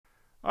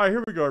All right,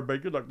 here we go, everybody.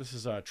 Good luck. This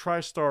is a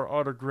Tristar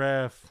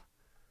autograph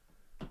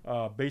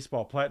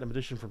baseball platinum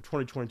edition from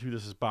 2022.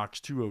 This is box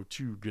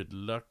 202. Good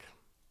luck.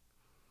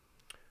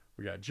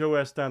 We got Joe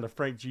S down to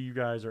Frank G. You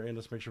guys are in.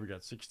 Let's make sure we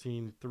got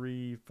 16,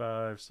 3,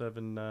 5,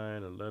 7,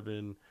 9,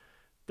 11,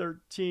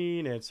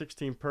 13, and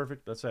 16.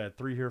 Perfect. Let's add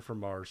 3 here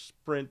from our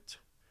sprint.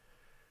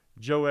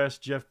 Joe S,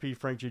 Jeff P,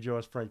 Frank G, Joe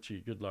S, Frank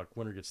G. Good luck.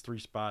 Winner gets 3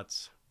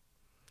 spots.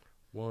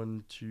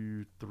 1,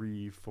 2,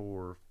 3,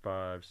 4,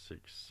 5,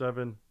 6,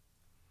 7.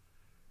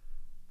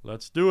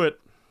 Let's do it.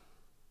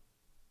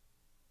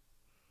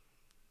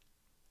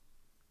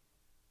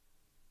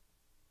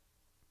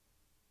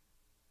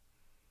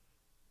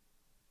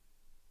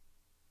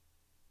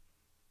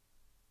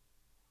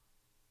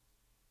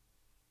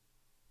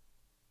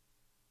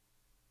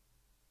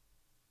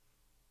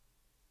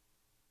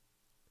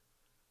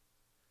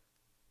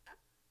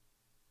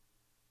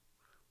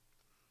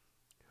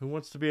 Who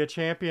wants to be a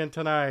champion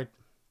tonight?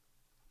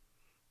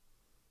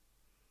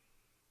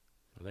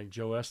 I think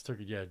Joe S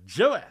took it. Yeah,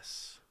 Joe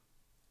S.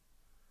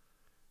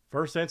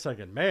 First and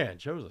second. Man,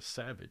 Joe's a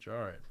savage. All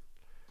right.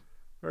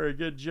 Very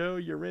good, Joe.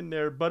 You're in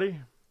there,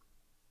 buddy.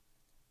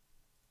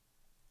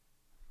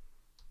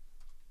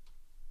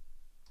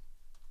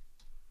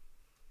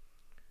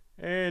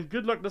 And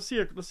good luck. Let's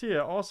see an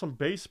awesome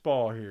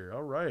baseball here.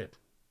 All right.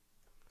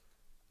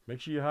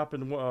 Make sure you hop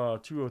in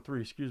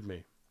 203. Excuse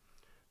me.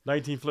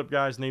 19 flip,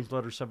 guys. Names,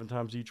 letters 7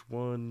 times each.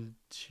 1,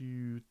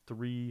 2,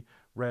 3.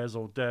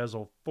 Razzle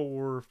dazzle.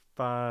 4,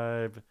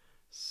 5,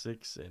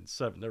 6, and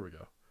 7. There we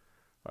go.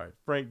 All right.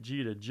 Frank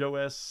G to Joe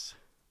S.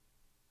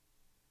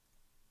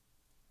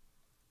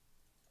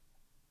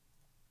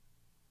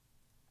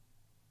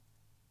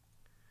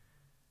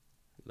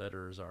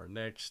 Letters are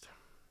next.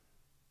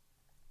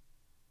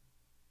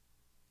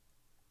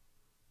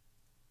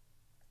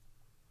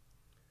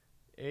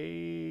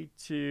 A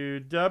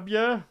to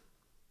W.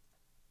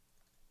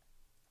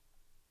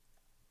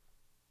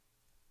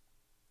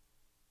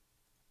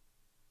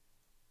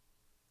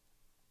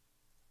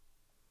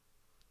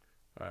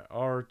 All right,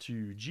 R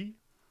to G.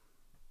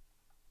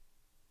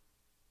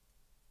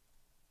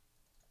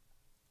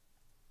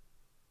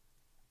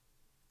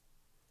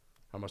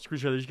 I'm going to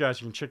screenshot these guys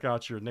so you can check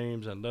out your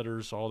names and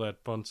letters, all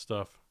that fun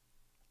stuff.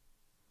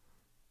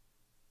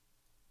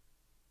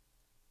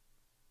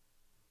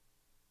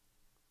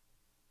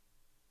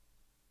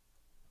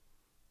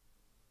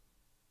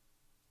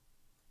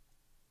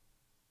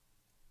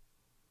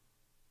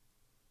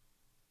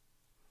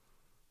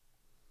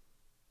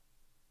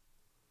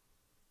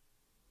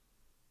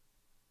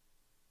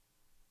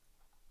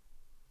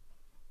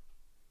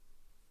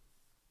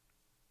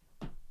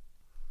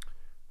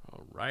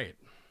 All right.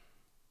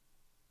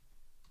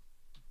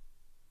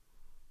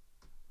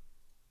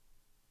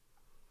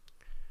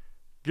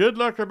 Good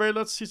luck, everybody.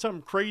 Let's see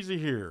something crazy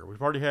here.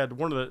 We've already had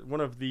one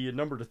of the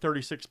number to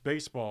 36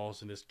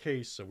 baseballs in this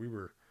case, so we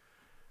were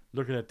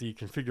looking at the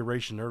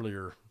configuration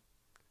earlier.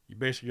 You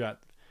basically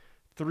got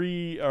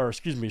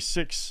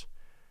 6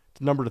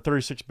 number to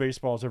 36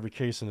 baseballs every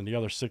case, and then the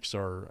other 6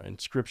 are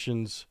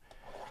inscriptions.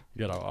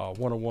 You got a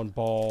 101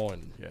 ball,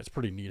 and yeah, it's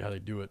pretty neat how they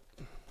do it.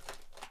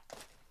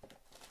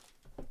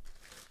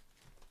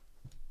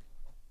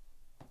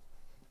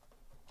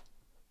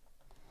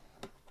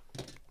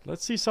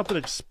 Let's see something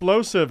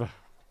explosive.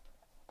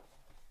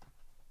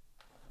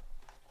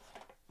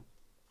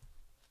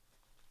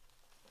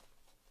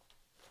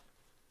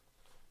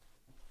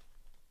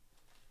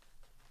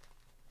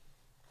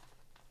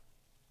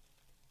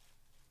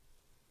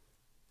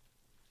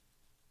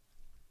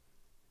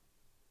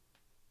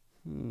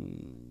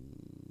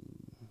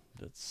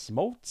 That's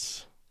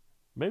Smoltz,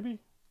 maybe?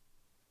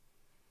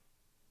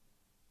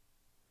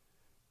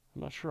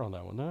 I'm not sure on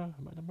that one. No,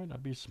 it might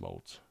not be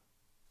Smoltz.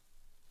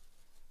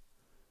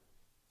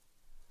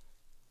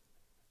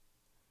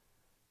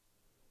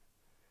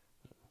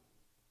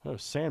 Oh,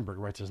 Sandberg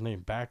writes his name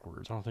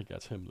backwards. I don't think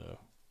that's him, though.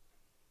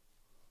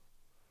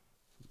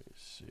 Let me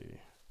see.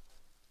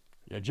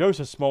 Yeah, Joe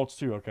says Smoltz,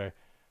 too. Okay.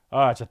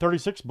 It's a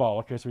 36 ball.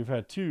 Okay, so we've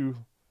had 2.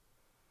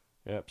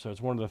 Yep, so it's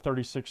one of the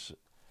 36,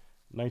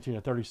 19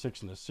 to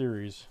 36 in the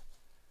series.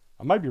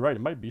 I might be right.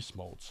 It might be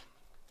Smoltz.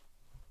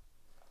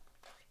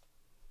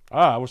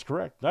 I was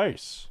correct.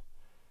 Nice.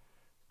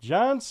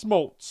 John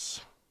Smoltz.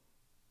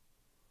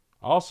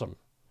 Awesome.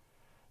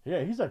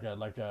 Yeah, he's going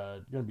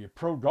to be a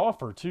pro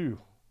golfer, too,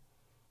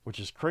 which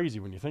is crazy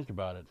when you think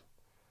about it.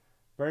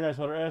 Very nice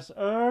letter S.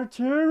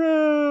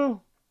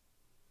 Arturo.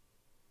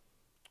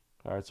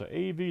 All right, so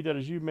AV, that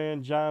is you,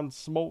 man. John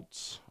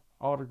Smoltz,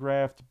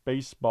 autographed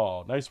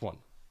baseball. Nice one.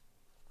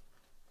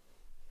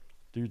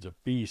 Dude's a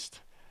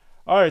beast.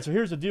 All right, so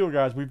here's the deal,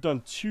 guys. We've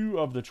done 2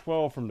 of the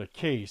 12 from the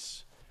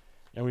case,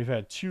 and we've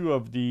had 2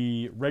 of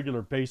the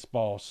regular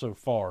baseball so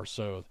far.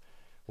 So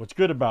what's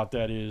good about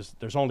that is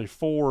there's only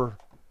 4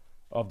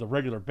 of the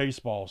regular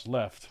baseballs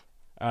left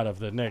out of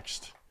the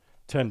next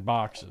 10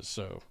 boxes.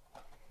 So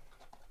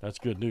that's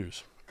good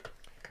news.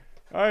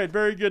 All right,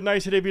 very good.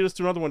 Nice hit, AB. Let's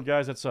do another one,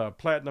 guys. That's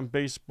Platinum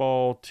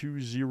Baseball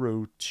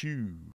 202.